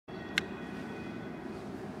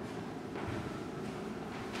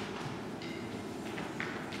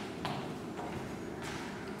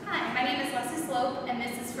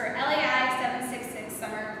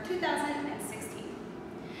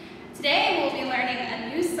learning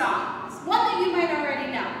a new song. It's one that you might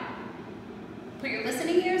already know. Put your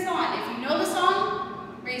listening ears on. If you know the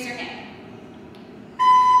song, raise your hand.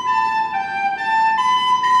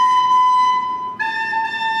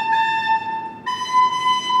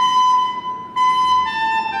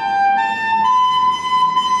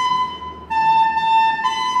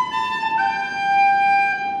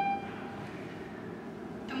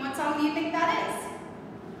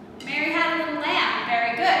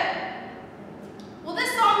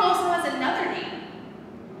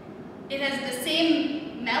 It has the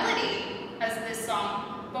same melody as this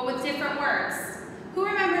song, but with different words. Who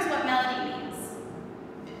remembers what melody means?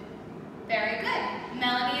 Very good.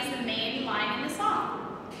 Melody is the main line in the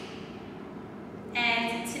song.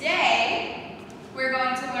 And today, we're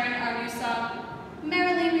going to learn our new song,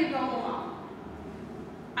 Merrily We Roll Along.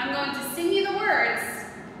 I'm going to sing you the words.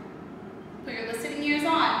 Put your listening ears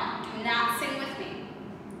on. Do not sing with me.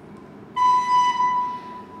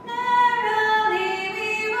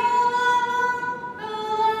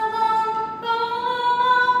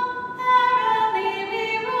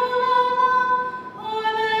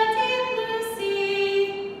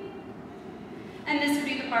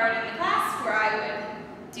 Part in the class where I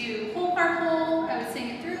would do whole part whole, I would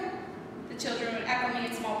sing it through, the children would echo me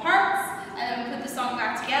in small parts, and then we put the song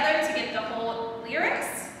back together to get the whole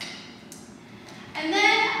lyrics. And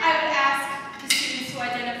then I would ask the students to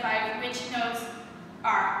identify which notes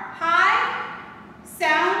are high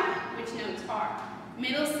sound, which notes are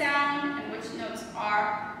middle sound, and which notes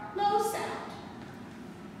are low sound.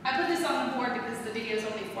 I put this on the board because the video is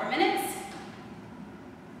only 4 minutes.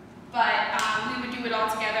 But we would do it all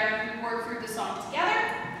together and we work through the song together.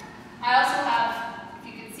 I also have, if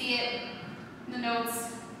you can see it, the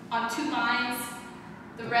notes on 2 lines,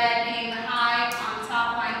 the red being the high, on the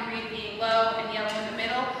top line, green being low, and yellow in the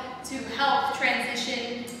middle, to help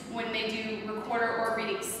transition when they do recorder or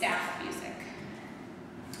reading staff music.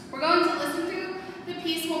 We're going to listen through the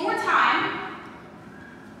piece one more time,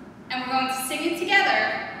 and we're going to sing it together,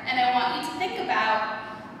 and I want you to think about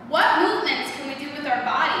what movements can we do with our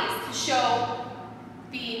bodies to show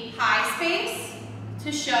the high space,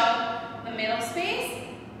 to show the middle space,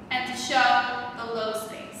 and to show the low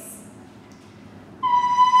space.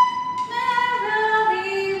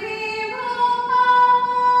 Merrily we roll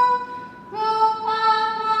along, roll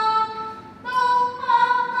along, roll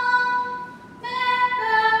along.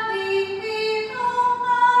 Merrily we roll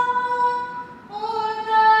along, o'er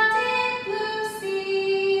the deep blue sea.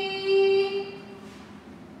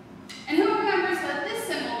 And who remembers what this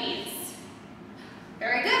symbol means?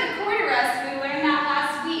 Very good, a quarter rest. We learned that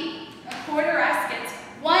last week. A quarter rest gets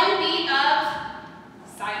 1 beat of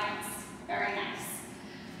silence. Very nice.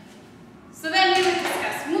 So then we would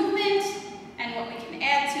discuss movement and what we can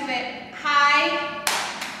add to it. High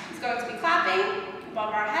is going to be clapping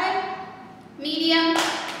above our head. Medium,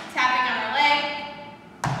 tapping on our leg.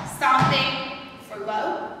 Stomping for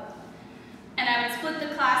low. And I would split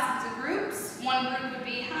the class into groups. One group would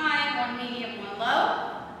be high, one medium, one low.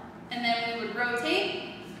 And then we would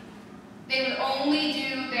rotate. They would only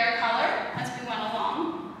do their color as we went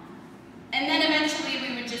along. And then eventually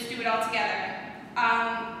we would just do it all together.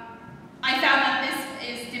 I found that this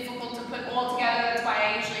is difficult to put all together. That's why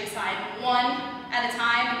I usually assign 1 at a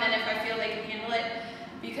time, and then if I feel they can handle it,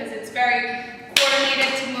 because it's very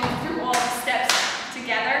coordinated to move through all the steps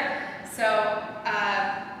together. So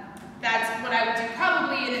that's what I would do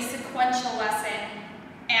probably in a sequential lesson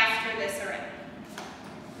after this already.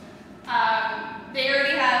 They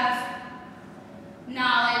already have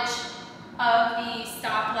knowledge of the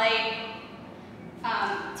stoplight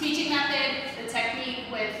teaching method, the technique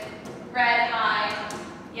with red high,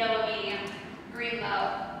 yellow medium, green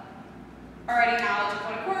low. Already knowledge of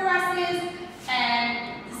what a quarter rest is,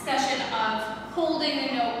 and discussion of holding the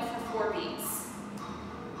note for 4 beats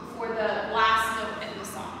for the last note in the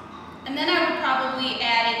song. And then I would probably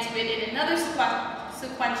add into it in another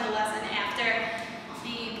sequential lesson after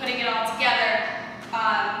the putting it all together,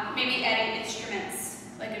 maybe adding instruments,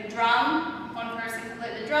 like a drum. One person can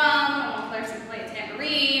play the drum, and one person can play a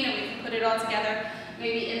tambourine, and we can put it all together,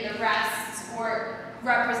 maybe in the rests or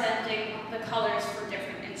represented